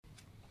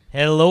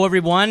Hello,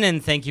 everyone,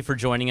 and thank you for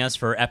joining us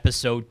for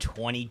episode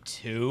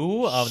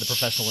 22 of the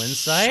Professional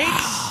Insights.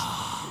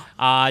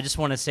 I just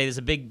want to say there's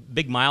a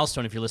big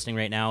milestone if you're listening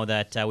right now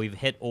that we've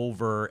hit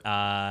over.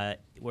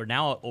 We're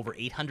now at over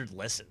 800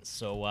 listens.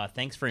 So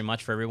thanks very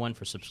much for everyone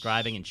for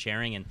subscribing and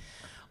sharing and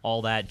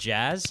all that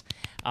jazz.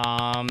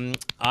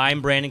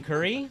 I'm Brandon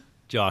Curry.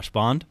 Josh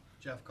Bond.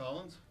 Jeff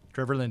Collins.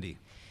 Trevor Lindy.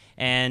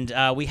 And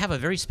we have a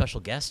very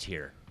special guest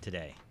here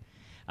today.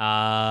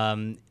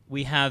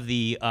 We have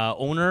the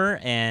owner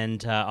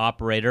and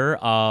operator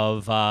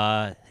of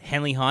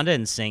Henley Honda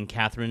in St.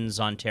 Catharines,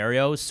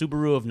 Ontario,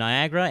 Subaru of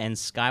Niagara, and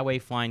Skyway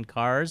Fine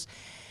Cars.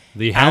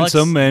 The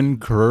handsome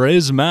and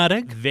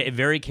charismatic.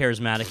 Very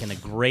charismatic and a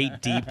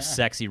great, deep,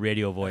 sexy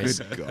radio voice.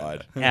 Good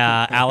God.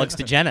 Alex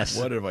Digenis.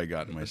 What have I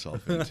gotten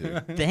myself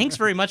into? Thanks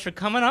very much for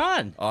coming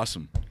on.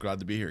 Awesome. Glad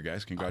to be here,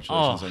 guys.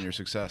 Congratulations on your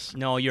success.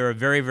 No, you're a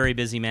very, very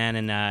busy man,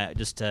 and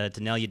just to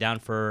nail you down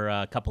for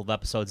a couple of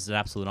episodes is an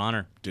absolute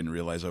honor. Didn't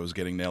realize I was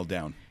getting nailed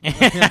down.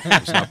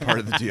 It's not part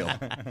of the deal.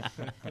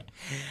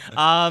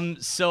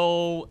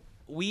 So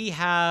we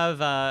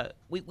have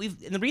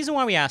we've and the reason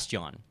why we asked you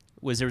on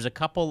was there was a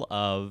couple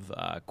of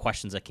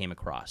questions that came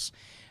across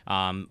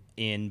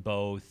in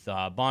both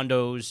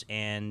Bondo's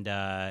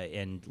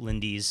and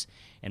Lindy's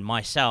and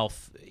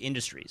myself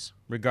industries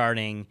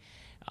regarding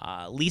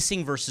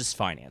leasing versus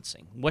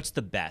financing. What's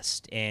the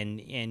best?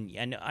 And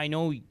I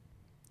know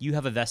you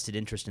have a vested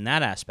interest in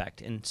that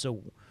aspect. And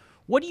so,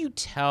 what do you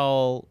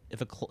tell if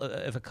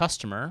a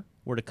customer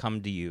were to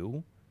come to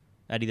you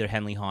at either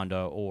Henley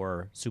Honda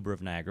or Subaru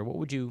of Niagara? What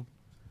would you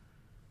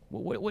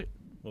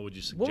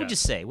suggest? What would you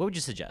say? What would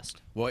you suggest?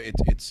 Well,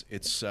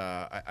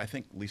 I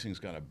think leasing's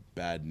got a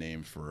bad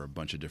name for a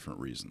bunch of different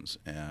reasons.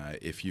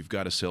 If you've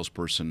got a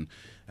salesperson,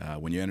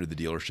 when you enter the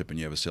dealership and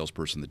you have a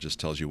salesperson that just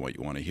tells you what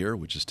you want to hear,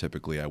 which is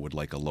typically, I would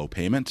like a low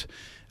payment,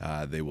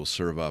 they will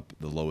serve up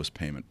the lowest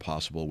payment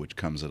possible, which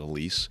comes at a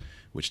lease,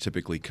 which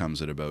typically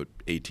comes at about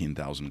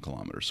 18,000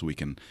 kilometers. So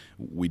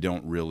we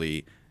don't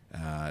really,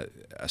 a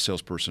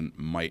salesperson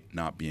might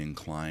not be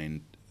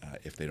inclined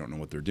if they don't know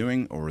what they're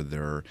doing or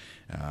their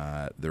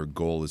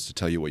goal is to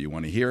tell you what you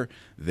want to hear,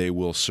 they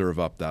will serve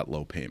up that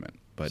low payment.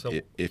 But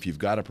if you've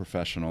got a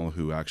professional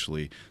who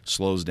actually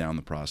slows down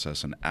the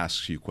process and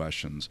asks you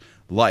questions,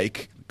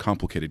 like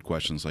complicated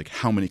questions like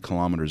how many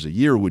kilometers a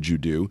year would you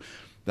do,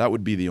 that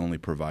would be the only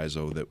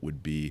proviso that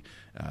would be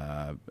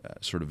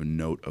sort of a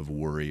note of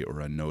worry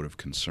or a note of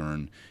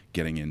concern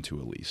getting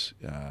into a lease.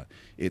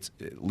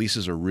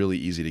 Leases are really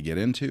easy to get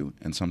into,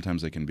 and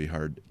sometimes they can be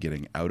hard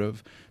getting out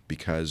of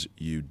because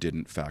you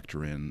didn't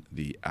factor in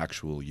the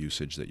actual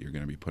usage that you're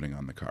going to be putting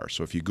on the car.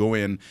 So if you go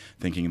in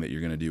thinking that you're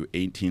going to do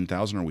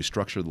 18,000, or we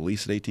structure the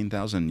lease at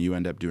 18,000, and you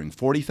end up doing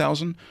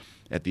 40,000,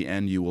 at the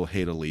end you will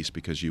hate a lease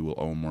because you will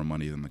owe more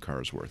money than the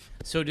car is worth.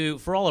 So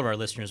for all of our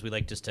listeners, we'd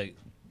like just to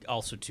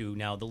also to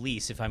now the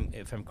lease, if I'm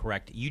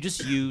correct, you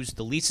just use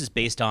the leases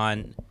based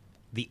on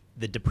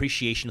the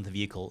depreciation of the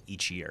vehicle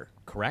each year,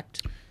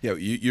 correct? Yeah,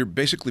 you're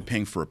basically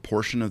paying for a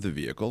portion of the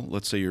vehicle.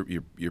 Let's say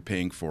you're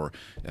paying for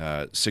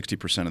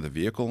 60% of the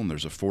vehicle, and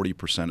there's a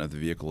 40% of the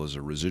vehicle as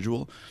a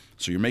residual.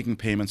 So you're making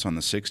payments on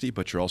the 60,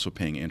 but you're also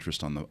paying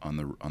interest on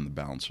the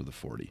balance of the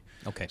 40.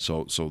 Okay.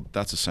 So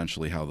that's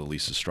essentially how the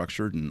lease is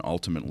structured, and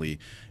ultimately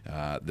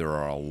there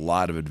are a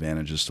lot of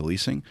advantages to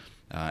leasing.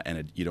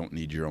 You don't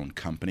need your own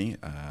company.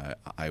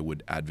 I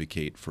would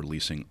advocate for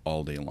leasing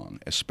all day long,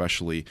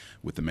 especially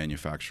with the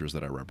manufacturers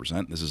that I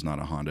represent. This is not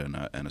a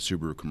Honda and a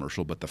Subaru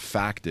commercial, but the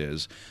fact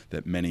is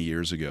that many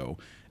years ago,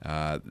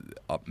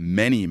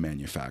 many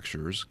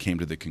manufacturers came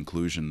to the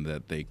conclusion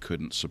that they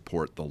couldn't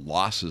support the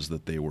losses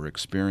that they were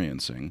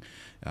experiencing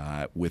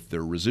with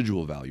their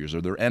residual values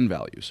or their end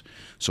values.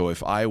 So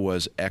if I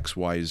was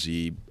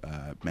XYZ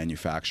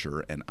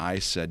manufacturer and I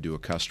said to a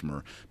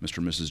customer, Mr.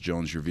 and Mrs.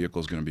 Jones, your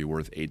vehicle is going to be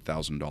worth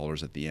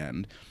 $8,000 at the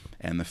end,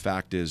 and the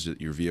fact is that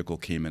your vehicle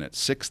came in at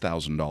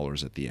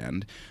 $6,000 at the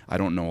end, I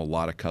don't know a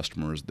lot of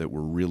customers that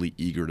were really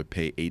eager to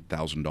pay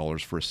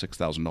 $8,000 for a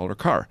 $6,000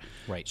 car.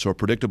 Right. So a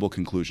predictable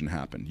conclusion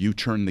happened. You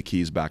turned the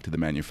keys back to the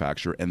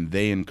manufacturer, and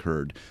they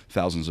incurred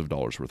thousands of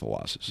dollars worth of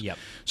losses. Yep.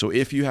 So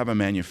if you have a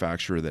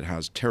manufacturer that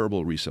has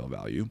terrible resale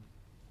value,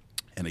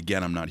 and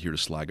again, I'm not here to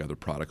slag other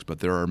products, but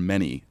there are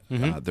many.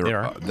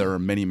 There are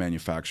many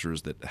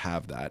manufacturers that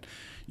have that.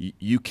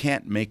 You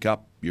can't make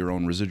up your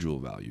own residual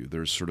value.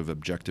 There's sort of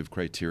objective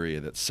criteria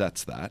that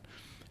sets that.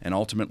 And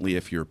ultimately,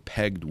 if you're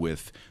pegged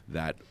with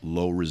that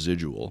low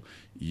residual,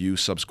 you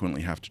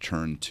subsequently have to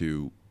turn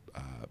to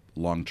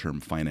long-term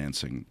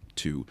financing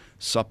to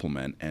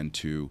supplement and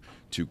to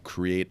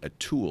create a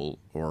tool,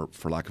 or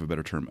for lack of a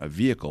better term, a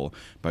vehicle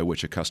by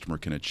which a customer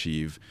can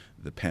achieve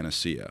the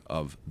panacea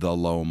of the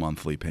low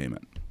monthly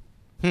payment.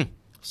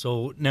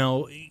 So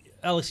now,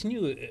 Alex, can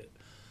you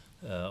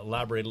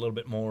elaborate a little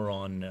bit more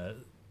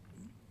on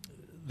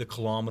the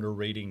kilometer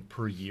rating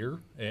per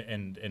year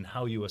and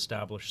how you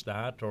establish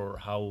that, or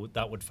how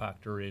that would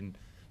factor in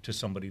to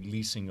somebody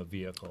leasing a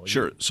vehicle?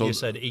 Sure. So you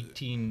said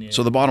 18.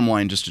 So the bottom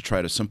line, just to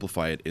try to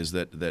simplify it, is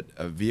that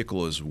a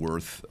vehicle is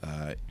worth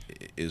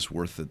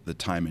the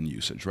time and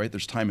usage, right?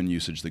 There's time and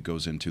usage that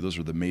goes into, those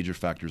are the major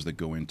factors that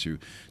go into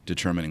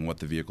determining what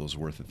the vehicle is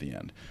worth at the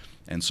end.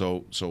 And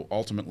so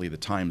ultimately the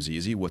time's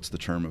easy. What's the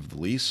term of the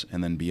lease?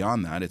 And then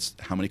beyond that, it's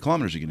how many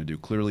kilometers you're going to do.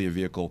 Clearly, a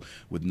vehicle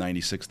with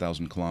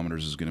 96,000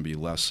 kilometers is going to be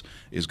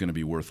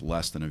worth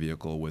less than a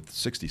vehicle with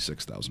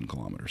 66,000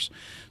 kilometers.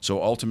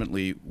 So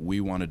ultimately,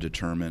 we want to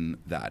determine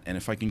that. And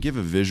if I can give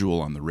a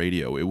visual on the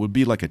radio, it would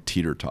be like a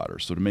teeter-totter.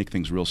 So to make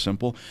things real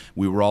simple,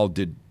 we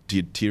did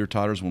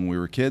teeter-totters when we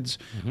were kids.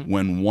 Mm-hmm.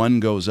 When one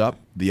goes up,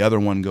 the other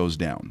one goes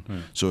down.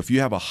 Mm. So if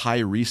you have a high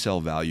resale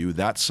value,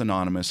 that's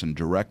synonymous and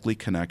directly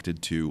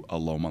connected to a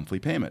low monthly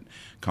payment.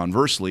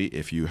 Conversely,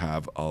 if you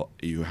have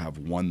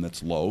one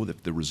that's low,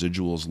 if the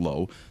residual is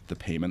low, the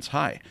payment's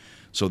high.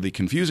 So the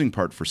confusing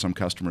part for some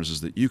customers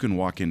is that you can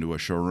walk into a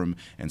showroom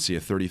and see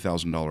a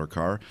 $30,000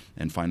 car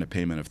and find a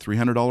payment of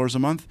 $300 a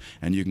month,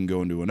 and you can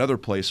go into another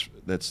place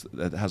that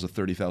has a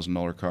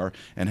 $30,000 car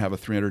and have a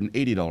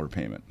 $380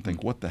 payment.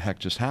 Think, what the heck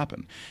just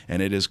happened?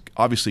 And it is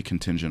obviously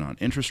contingent on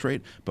interest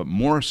rate, but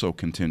more so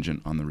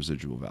contingent on the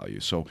residual value.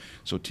 So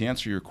to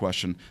answer your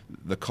question,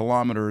 the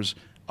kilometers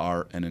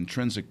are an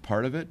intrinsic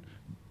part of it,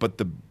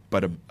 but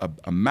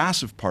a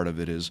massive part of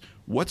it is,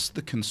 what's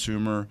the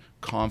consumer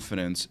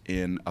confidence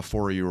in a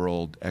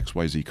 4-year-old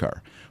XYZ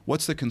car?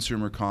 What's the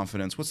consumer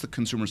confidence? What's the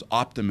consumer's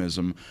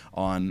optimism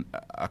on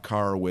a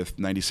car with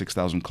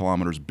 96,000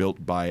 kilometers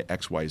built by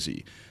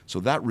XYZ? So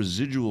that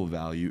residual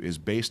value is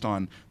based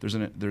on, there's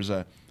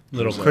a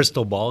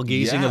crystal ball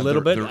gazing a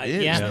little bit. There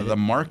is. Yeah. The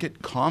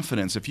market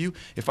confidence.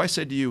 If I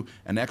said to you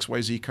an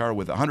XYZ car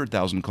with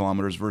 100,000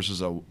 kilometers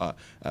versus a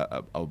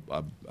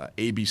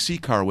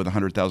ABC car with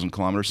 100,000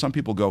 kilometers, some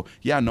people go,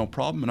 yeah, no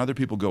problem, and other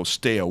people go,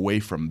 stay away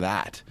from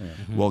that.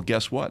 Mm-hmm. Well,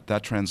 guess what?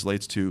 That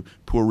translates to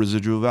poor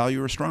residual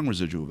value or strong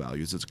residual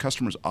values. It's a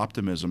customer's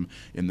optimism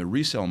in the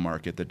resale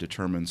market that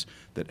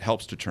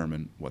helps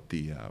determine what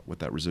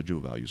that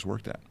residual value is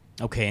worked at.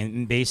 Okay,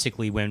 and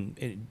basically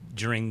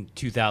during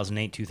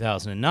 2008,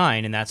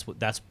 2009, and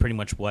that's pretty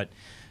much what,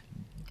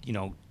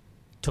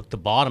 took the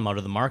bottom out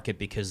of the market,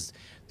 because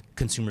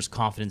consumers'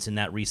 confidence in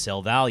that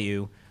resale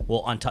value, well,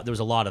 on top, there was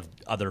a lot of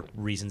other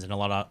reasons and a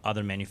lot of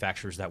other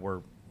manufacturers that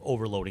were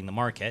overloading the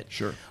market.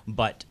 Sure.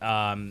 But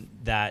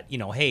that,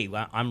 hey,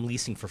 I'm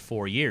leasing for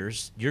 4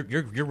 years.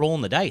 You're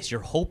rolling the dice. You're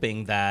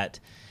hoping that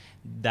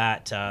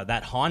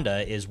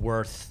Honda is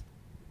worth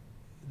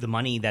the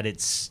money that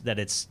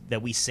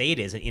we say it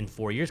is in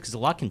 4 years, because a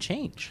lot can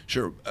change.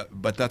 Sure,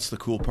 but that's the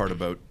cool part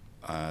about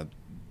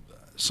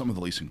some of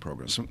the leasing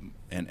programs,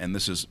 and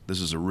this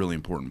is a really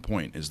important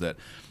point, is that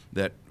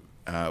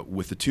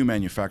with the two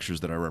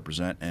manufacturers that I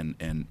represent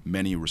and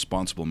many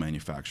responsible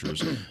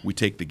manufacturers, we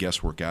take the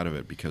guesswork out of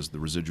it, because the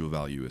residual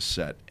value is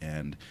set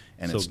and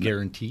so it's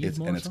guaranteed.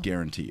 It's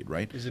guaranteed,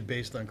 right? Is it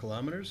based on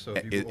kilometers? So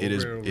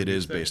it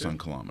is based on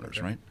kilometers,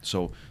 okay. Right?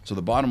 So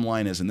the bottom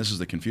line is, and this is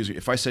the confusing,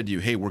 if I said to you,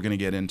 hey, we're going to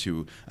get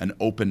into an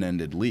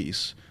open-ended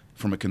lease,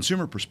 from a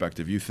consumer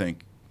perspective, you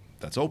think,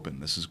 that's open,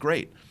 this is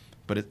great.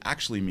 But it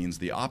actually means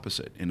the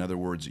opposite. In other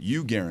words,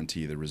 you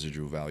guarantee the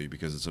residual value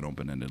because it's an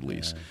open-ended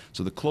lease. Yeah.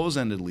 So the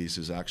closed-ended lease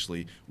is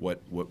actually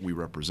what we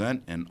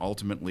represent. And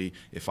ultimately,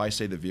 if I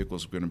say the vehicle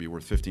is going to be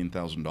worth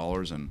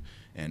 $15,000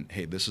 and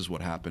hey, this is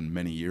what happened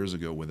many years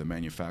ago with a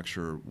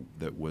manufacturer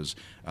that was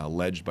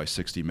alleged by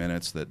 60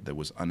 Minutes that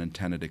was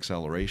unintended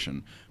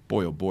acceleration,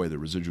 boy, oh boy, the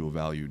residual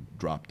value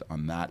dropped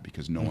on that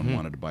because no one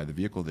wanted to buy the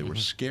vehicle. They were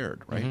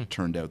scared, right? It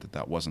turned out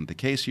that wasn't the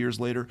case years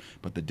later,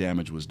 but the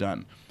damage was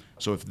done.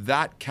 So if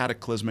that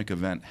cataclysmic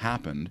event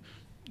happened,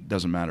 it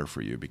doesn't matter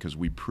for you, because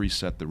we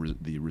preset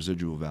the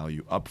residual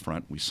value up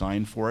front. We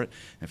sign for it.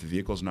 If the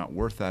vehicle's not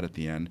worth that at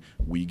the end,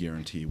 we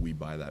guarantee we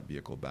buy that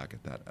vehicle back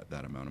at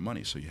that amount of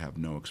money. So you have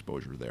no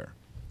exposure there.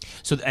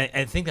 So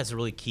I think that's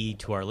really key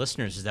to our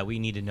listeners, is that we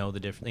need to know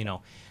the difference,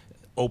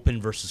 open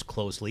versus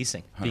closed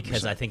leasing,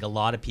 because 100%. I think a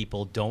lot of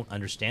people don't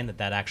understand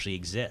that actually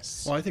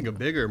exists. Well, I think a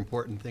bigger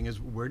important thing is,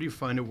 where do you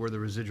find out where the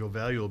residual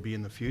value will be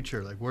in the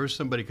future? Like, where's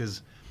somebody,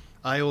 because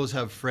I always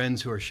have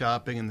friends who are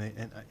shopping, and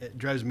it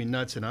drives me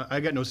nuts. And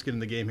I got no skin in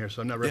the game here,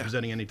 so I'm not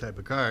representing any type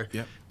of car.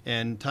 Yep.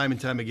 And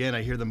time again,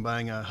 I hear them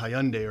buying a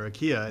Hyundai or a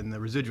Kia, and the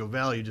residual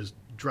value just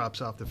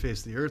drops off the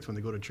face of the earth when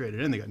they go to trade it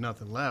in. They got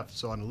nothing left.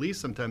 So on a lease,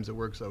 sometimes it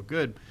works out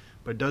good,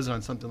 but it doesn't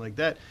on something like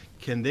that.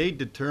 Can they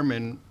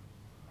determine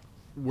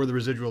where the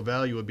residual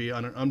value would be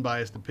on an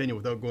unbiased opinion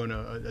without going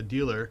to a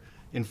dealer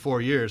in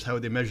 4 years? How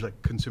would they measure, like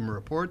Consumer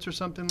Reports or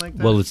something like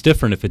that? Well, it's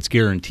different if it's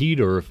guaranteed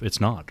or if it's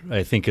not.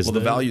 I think the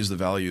value is the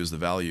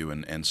value,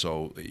 and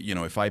so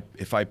if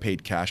I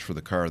paid cash for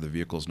the car, the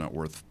vehicle's not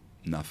worth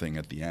nothing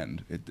at the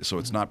end. So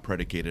it's not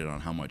predicated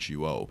on how much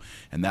you owe.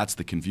 And that's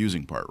the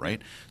confusing part,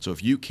 right? So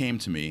if you came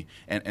to me,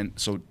 and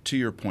so to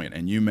your point,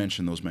 and you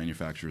mentioned those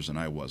manufacturers and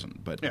I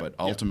wasn't, but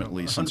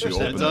ultimately, since you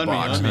opened the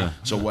box,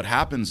 so what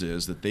happens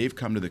is that they've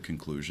come to the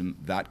conclusion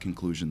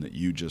that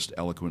you just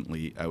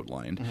eloquently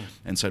outlined,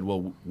 and said,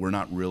 well, we're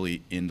not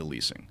really into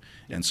leasing.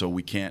 And so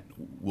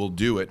we'll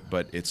do it,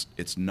 but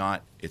it's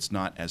not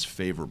as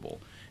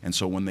favorable. And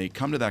so when they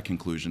come to that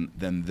conclusion,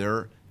 then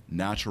their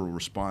natural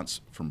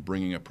response from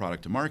bringing a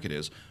product to market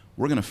is,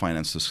 we're going to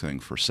finance this thing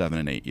for 7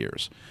 and 8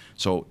 years.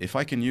 So if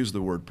I can use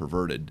the word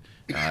perverted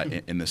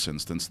in this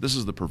instance, this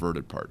is the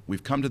perverted part.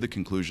 We've come to the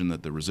conclusion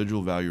that the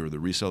residual value or the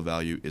resale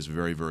value is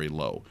very, very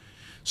low.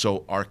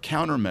 So our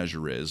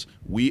countermeasure is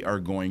we are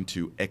going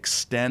to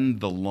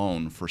extend the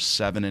loan for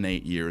 7 and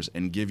 8 years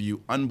and give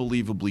you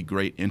unbelievably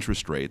great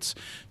interest rates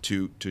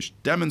to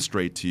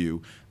demonstrate to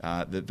you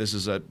that this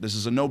is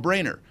a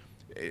no-brainer.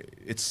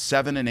 It's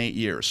 7 and 8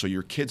 years. So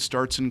your kid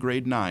starts in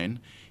grade 9,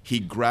 he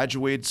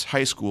graduates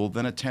high school,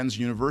 then attends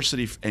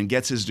university and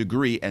gets his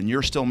degree, and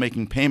you're still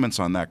making payments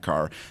on that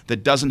car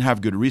that doesn't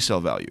have good resale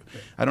value.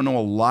 I don't know a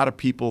lot of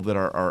people that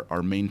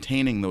are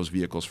maintaining those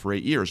vehicles for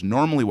 8 years.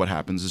 Normally what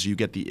happens is you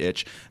get the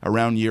itch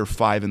around year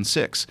 5 and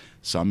 6,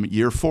 some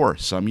year 4,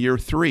 some year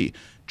 3.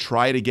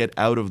 Try to get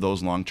out of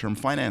those long-term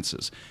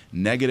finances.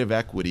 Negative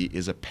equity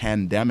is a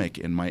pandemic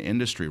in my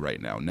industry right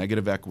now.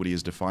 Negative equity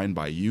is defined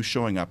by you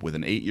showing up with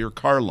an 8-year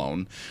car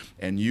loan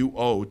and you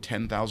owe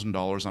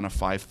 $10,000 on a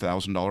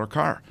 $5,000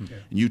 car. Okay.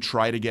 And you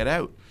try to get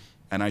out.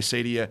 And I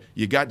say to you,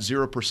 you got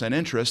 0%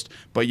 interest,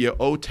 but you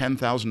owe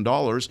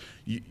 $10,000.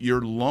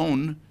 Your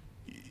loan,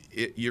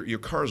 your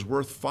car is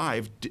worth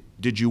 $5,000.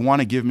 Did you want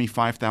to give me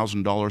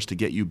 $5,000 to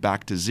get you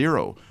back to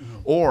zero? Mm-hmm.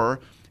 Or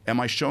am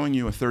I showing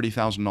you a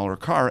 $30,000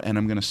 car and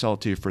I'm going to sell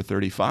it to you for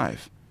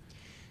 $35,000?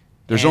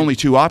 There's only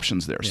two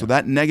options there. Yeah. So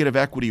that negative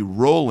equity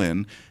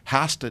roll-in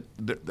has to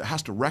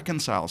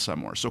reconcile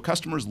somewhere. So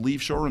customers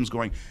leave showrooms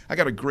going, I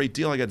got a great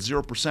deal. I got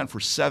 0% for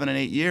 7 and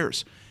 8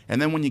 years.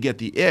 And then when you get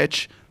the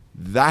itch,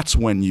 that's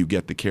when you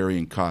get the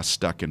carrying costs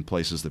stuck in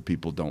places that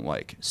people don't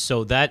like.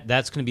 So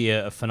that's going to be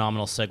a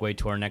phenomenal segue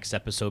to our next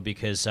episode,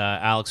 because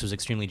Alex was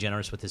extremely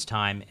generous with his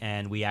time,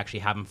 and we actually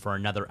have him for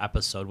another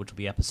episode, which will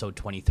be episode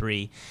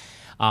 23.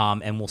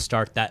 And we'll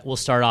start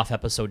off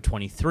episode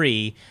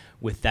 23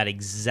 with that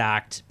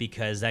exact,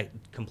 because that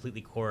completely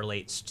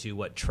correlates to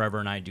what Trevor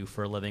and I do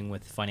for a living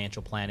with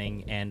financial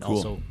planning and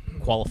also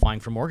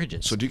qualifying for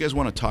mortgages. So do you guys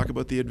want to talk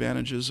about the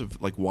advantages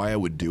of like why I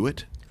would do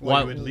it?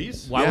 Why you would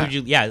lease? Why would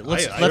you? Yeah,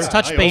 let's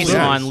touch base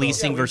on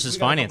leasing versus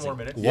financing.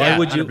 Why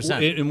would you?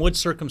 100%. In what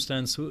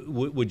circumstance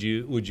would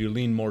you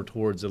lean more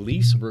towards a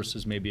lease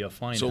versus maybe a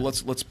finance? So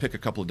let's pick a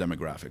couple of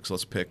demographics.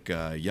 Let's pick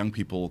young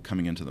people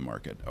coming into the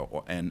market,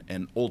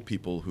 and old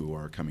people who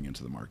are coming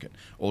into the market,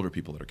 older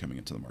people that are coming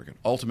into the market.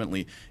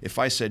 Ultimately, if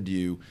I said to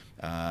you,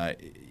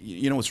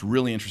 what's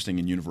really interesting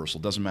in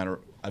Universal, doesn't matter.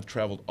 I've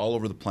traveled all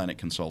over the planet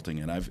consulting,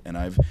 and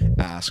I've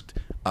asked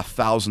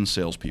 1,000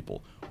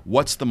 salespeople,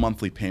 what's the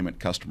monthly payment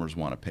customers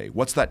want to pay?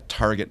 What's that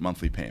target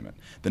monthly payment?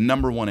 The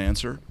number one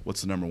answer.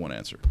 What's the number one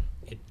answer?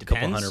 It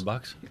depends.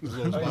 $200. As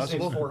low as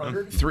possible.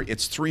 400.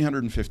 It's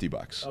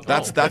 $350. Okay.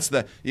 That's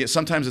the. Yeah,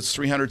 sometimes it's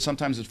 300.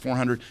 Sometimes it's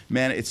 400.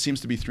 Man, it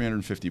seems to be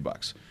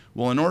 $350.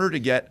 Well, in order to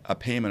get a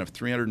payment of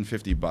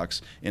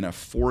 $350 in a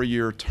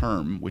 4-year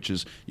term, which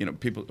is,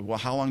 people, well,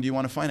 how long do you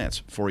want to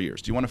finance? 4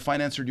 years. Do you want to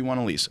finance or do you want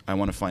to lease? I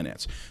want to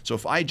finance. So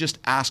if I just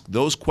ask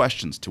those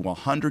questions to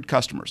 100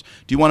 customers,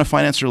 do you want to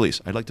finance or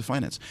lease? I'd like to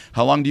finance.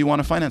 How long do you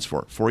want to finance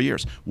for? 4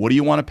 years. What do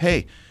you want to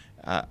pay?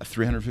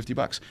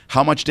 $350.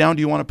 How much down do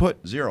you want to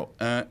put? 0.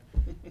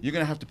 You're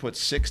going to have to put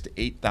 $6,000 to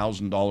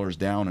 $8,000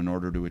 down in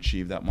order to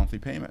achieve that monthly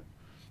payment.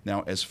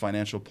 Now, as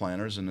financial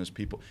planners and as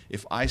people,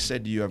 if I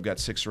said to you, I've got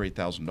 $6,000 or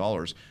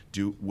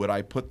 $8,000, would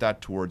I put that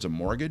towards a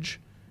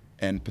mortgage,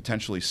 and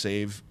potentially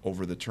save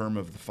over the term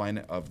of the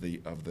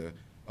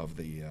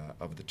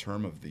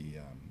term of the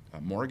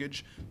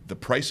mortgage, the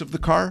price of the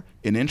car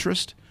in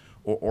interest,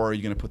 or are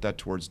you going to put that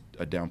towards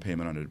a down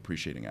payment on a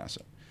depreciating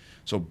asset?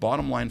 So,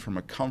 bottom line, from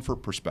a comfort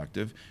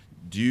perspective,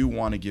 do you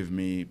want to give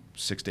me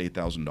 $6,000 to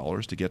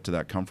 $8,000 to get to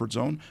that comfort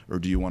zone, or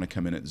do you want to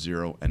come in at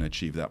 0 and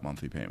achieve that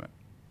monthly payment?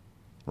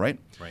 Right?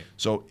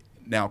 So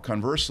now,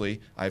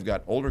 conversely, I've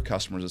got older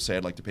customers that say,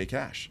 I'd like to pay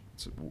cash.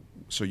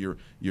 So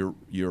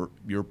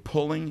you're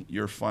pulling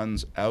your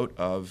funds out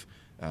of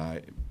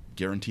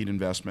guaranteed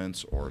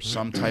investments or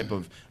some type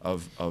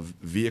of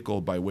vehicle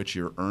by which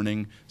you're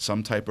earning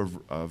some type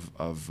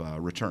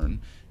of return.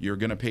 You're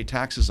going to pay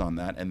taxes on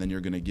that, and then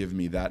you're going to give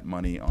me that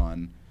money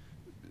on.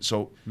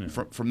 So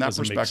from that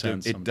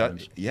perspective, it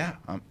does. Yeah.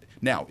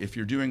 Now, if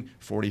you're doing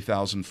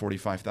 40,000,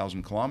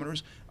 45,000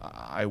 kilometers,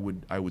 I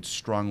would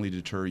strongly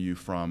deter you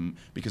from,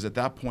 because at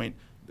that point,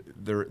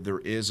 there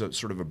is a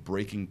sort of a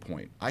breaking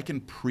point. I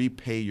can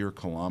prepay your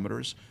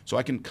kilometers, so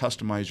I can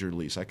customize your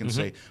lease. I can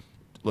say,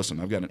 listen,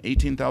 I've got an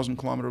 18,000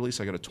 kilometer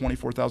lease, I got a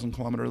 24,000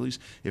 kilometer lease.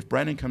 If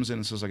Brandon comes in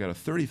and says I got a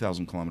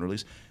 30,000 kilometer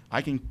lease,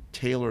 I can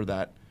tailor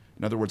that.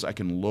 In other words, I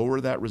can lower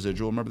that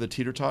residual. Remember the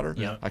teeter-totter?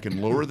 Yeah. I can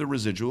lower the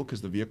residual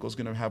because the vehicle is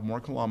going to have more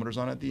kilometers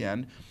on it at the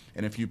end.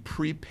 And if you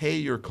prepay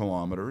your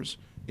kilometers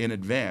in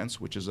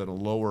advance, which is at a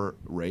lower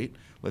rate,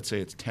 let's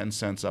say it's 10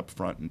 cents up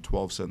front and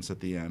 12 cents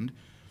at the end,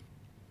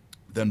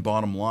 then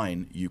bottom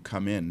line, you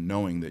come in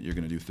knowing that you're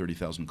going to do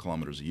 30,000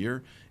 kilometers a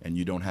year and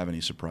you don't have any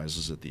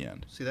surprises at the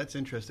end. See, that's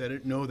interesting. I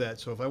didn't know that.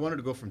 So if I wanted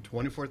to go from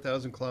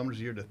 24,000 kilometers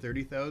a year to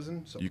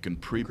 30,000, so You can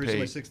prepay- increasing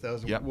my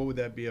 6,000, Yep. what would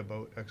that be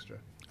about extra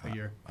a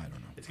year? I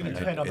don't know. It's going to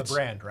depend on the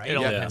brand, right? It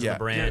all depends on Yeah. the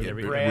brand. It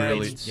every- brand,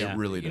 really, yeah. it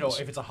really You does.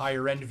 know, if it's a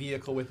higher end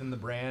vehicle within the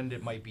brand,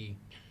 it might be.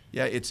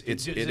 Yeah, it's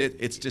Is it-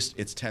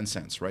 it's 10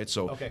 cents, right?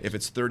 So Okay. if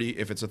it's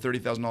a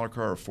 $30,000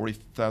 car or a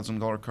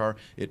 $40,000 car,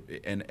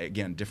 and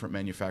again, different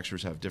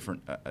manufacturers have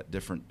different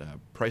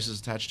prices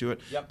attached to it.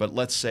 Yep. But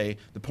let's say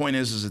the point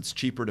is it's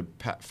cheaper to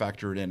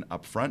factor it in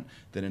up front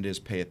than it is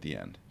pay at the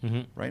end,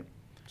 right?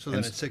 So then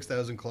And at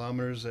 6,000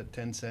 kilometers at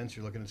 10 cents,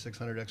 you're looking at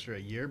 600 extra a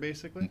year,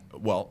 basically?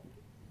 Well,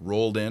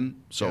 rolled in,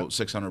 so Yeah.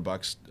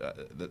 $600.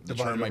 The Divided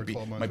term over might be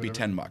 12 months, might be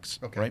whatever. $10,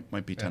 Okay. right?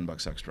 Might be Yeah.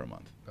 $10 extra a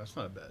month. That's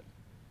not bad.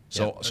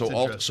 So that's so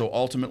interesting.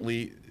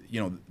 ultimately,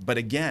 but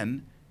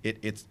again,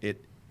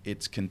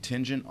 it's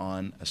contingent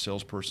on a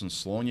salesperson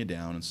slowing you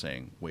down and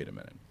saying, "Wait a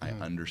minute, I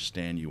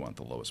understand you want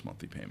the lowest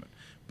monthly payment,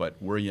 but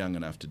we're young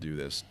enough to do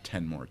this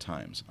 10 more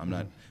times. I'm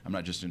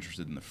not just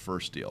interested in the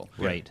first deal."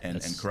 Right.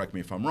 And correct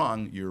me if I'm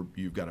wrong.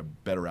 You've got a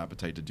better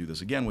appetite to do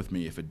this again with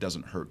me if it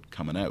doesn't hurt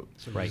coming out.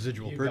 So Right.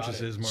 residual You got it.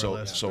 purchases, more or So,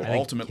 less. so I think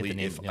ultimately, hit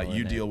the if nail on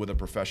you the deal head. with a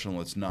professional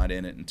that's not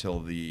in it until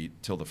the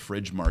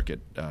fridge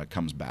market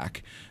comes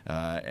back,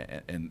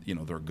 and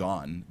they're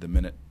gone the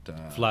minute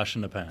Flash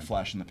in the pan.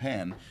 flash in the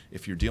pan.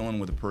 If you're dealing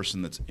with a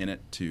person that's in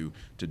it to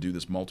do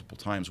this multiple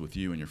times with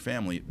you and your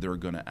family, they're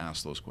going to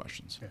ask those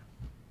questions. Yeah.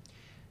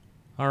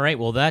 All right.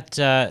 Well, that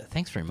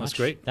thanks very much. That's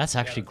great. That's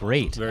actually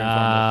great. Very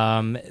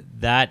informative.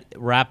 That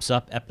wraps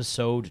up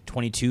episode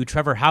 22.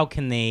 Trevor, how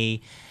can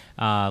they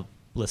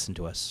listen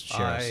to us?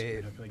 Share us.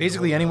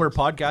 Basically, anywhere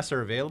podcasts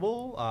are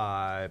available,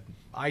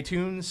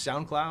 iTunes,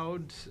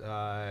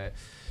 SoundCloud.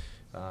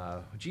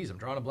 I'm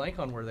drawing a blank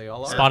on where they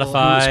all are.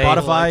 Spotify.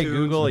 Spotify, iTunes,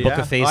 Google. Book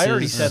Yeah, of Faces. I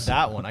already said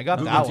that one. I got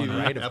Google that one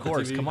TV, right. Of Apple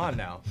course. TV. Come on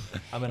now.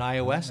 I'm an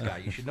iOS guy.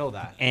 You should know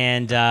that.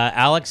 And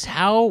Alex,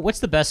 what's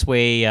the best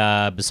way,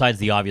 besides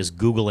the obvious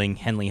Googling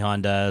Henley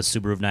Honda,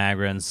 Subaru of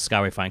Niagara, and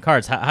Skyway Fine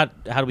Cars? How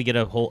do we get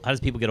how does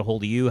people get a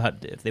hold of you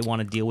if they want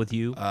to deal with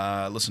you?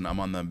 Listen, I'm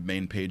on the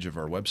main page of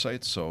our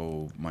website,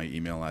 so my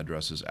email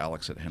address is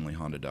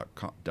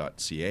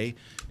alex@henleyhonda.ca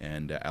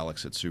and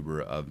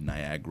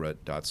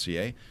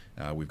alex@subaruofniagara.ca.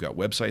 We've got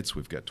websites,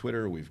 we've got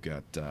Twitter, we've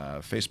got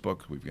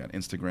Facebook, we've got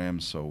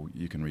Instagram, so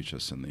you can reach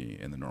us in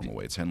the normal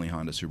way. It's Henley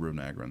Honda, Subaru of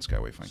Niagara, and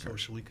Skyway Fine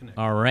Cars. Socially connected.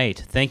 All right.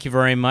 Thank you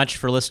very much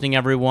for listening,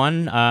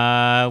 everyone.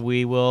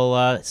 We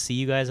will see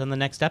you guys on the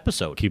next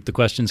episode. Keep the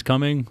questions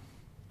coming.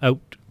 Out.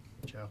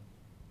 Ciao.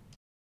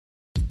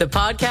 The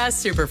Podcast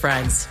Super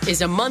Friends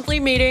is a monthly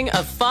meeting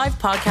of 5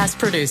 podcast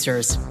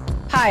producers.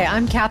 Hi,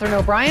 I'm Katherine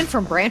O'Brien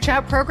from Branch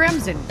Out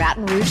Programs in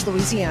Baton Rouge,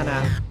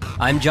 Louisiana.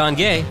 I'm John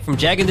Gay from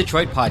Jag and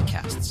Detroit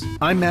Podcasts.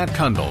 I'm Matt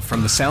Kundle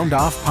from the Sound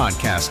Off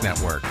Podcast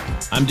Network.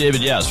 I'm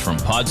David Yaz from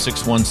Pod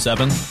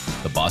 617,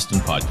 the Boston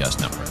Podcast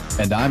Network.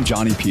 And I'm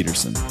Johnny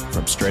Peterson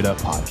from Straight Up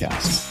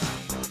Podcasts.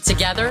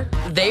 Together,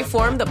 they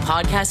form the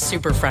Podcast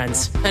Super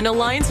Friends, an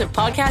alliance of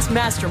podcast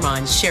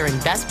masterminds sharing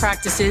best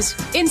practices,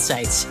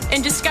 insights,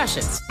 and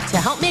discussions to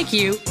help make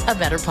you a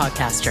better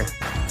podcaster.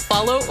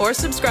 Follow or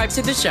subscribe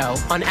to the show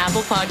on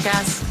Apple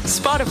Podcasts,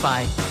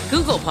 Spotify,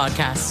 Google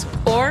Podcasts,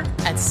 or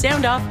at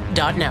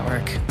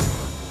soundoff.network.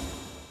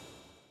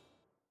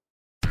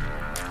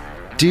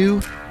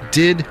 Do,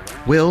 Did,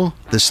 Will,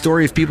 the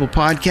Story of People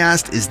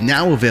podcast is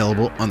now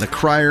available on the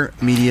Crier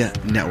Media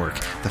Network.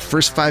 The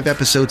first 5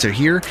 episodes are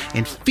here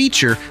and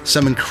feature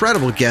some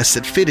incredible guests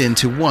that fit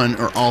into one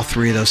or all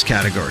 3 of those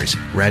categories.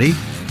 Ready?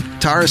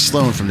 Tara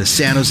Sloan from the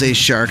San Jose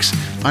Sharks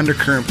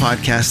Undercurrent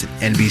podcast at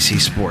NBC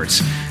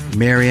Sports.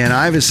 Marianne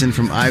Iveson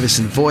from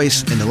Iveson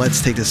Voice and the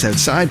Let's Take This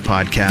Outside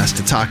podcast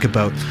to talk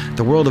about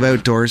the world of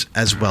outdoors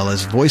as well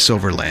as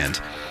voiceover land.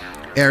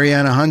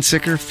 Ariana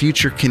Hunsicker,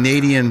 future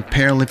Canadian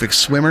Paralympic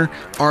swimmer,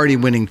 already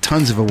winning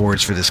tons of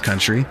awards for this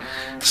country.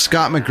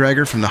 Scott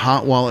McGregor from the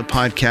Hot Wallet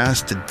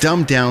podcast to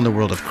dumb down the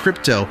world of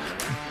crypto,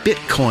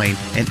 Bitcoin,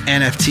 and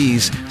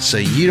NFTs so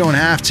you don't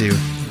have to.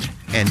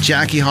 And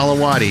Jackie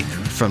Holowati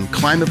from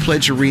Climate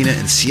Pledge Arena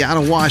in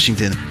Seattle,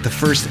 Washington, the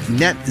first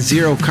net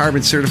zero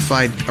carbon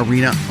certified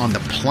arena on the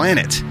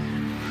planet.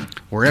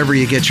 Wherever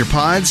you get your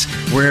pods,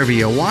 wherever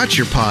you watch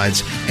your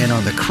pods, and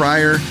on the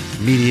Crier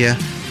Media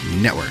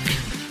Network.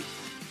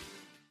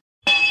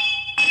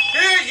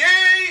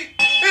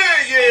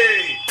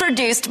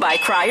 Produced by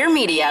Crier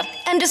Media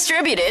and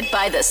distributed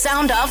by the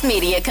Sound Off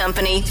Media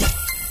Company.